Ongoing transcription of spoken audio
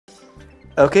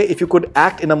Okay, if you could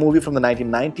act in a movie from the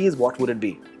 1990s, what would it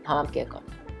be? हम आपके कौन?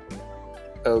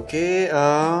 Okay,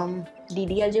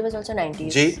 DDLJ was also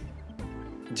 90s.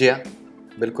 जी हाँ,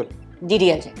 बिल्कुल.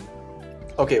 DDLJ.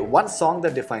 Okay, one song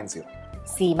that defines you.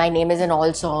 See, my name is in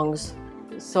all songs.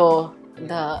 So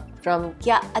from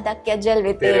क्या अदा क्या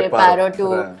जलवे तेरे पारो to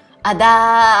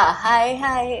Adah,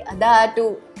 hi, Adah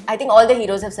to I think all the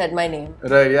heroes have said my name.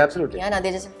 Right, yeah, absolutely. Yeah, now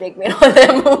they just take me in all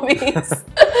their movies.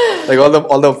 Like all the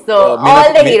so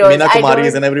all the heroes, Meena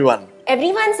Kumaris and everyone.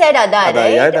 Everyone said Adah,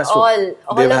 right? Yeah, that's true.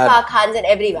 All of our Khans and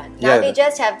everyone. Now they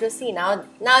just have to see. Now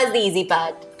is the easy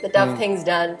part. The tough things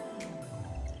done.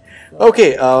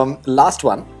 Okay, last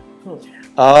one.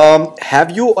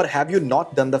 Have you or have you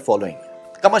not done the following?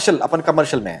 Commercial, upon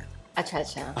commercial में है.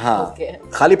 अच्छा. हाँ. Okay.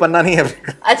 खाली पन्ना नहीं है.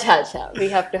 अच्छा. We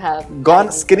have to have.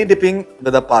 Gone skinny dipping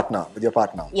with a partner, with your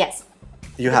partner. Yes.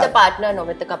 You with have. With a partner, no,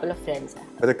 with a couple of friends.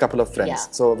 With a couple of friends. Yeah.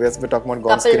 So we're talking about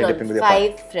gone couple, skinny dipping with your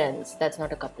partner. 5 friends. That's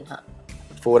not a couple, huh?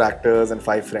 4 actors and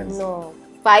 5 friends. No,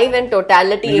 5 in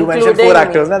totality. You mentioned 4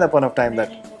 actors, na, at that point of time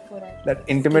that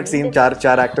intimate scene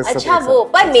 4 actors. अच्छा वो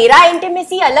पर मेरा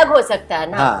intimacy अलग हो सकता है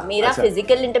ना. हाँ, मेरा अच्छा.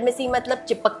 फिजिकल इंटीमेसी मतलब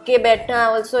चिपक के बैठना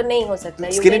also नहीं हो सकता.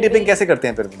 स्किनी डिपिंग कैसे करते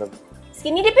हैं फिर मतलब?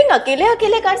 स्किनी डिपिंग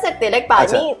अकेले कर सकते हैं. लाइक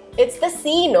पानी, it's the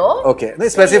C, no. Okay, नहीं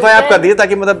स्पेसिफाई आप कर दिए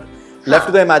ताकि मतलब लेफ्ट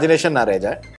टू द इमेजिनेशन ना रह जाए.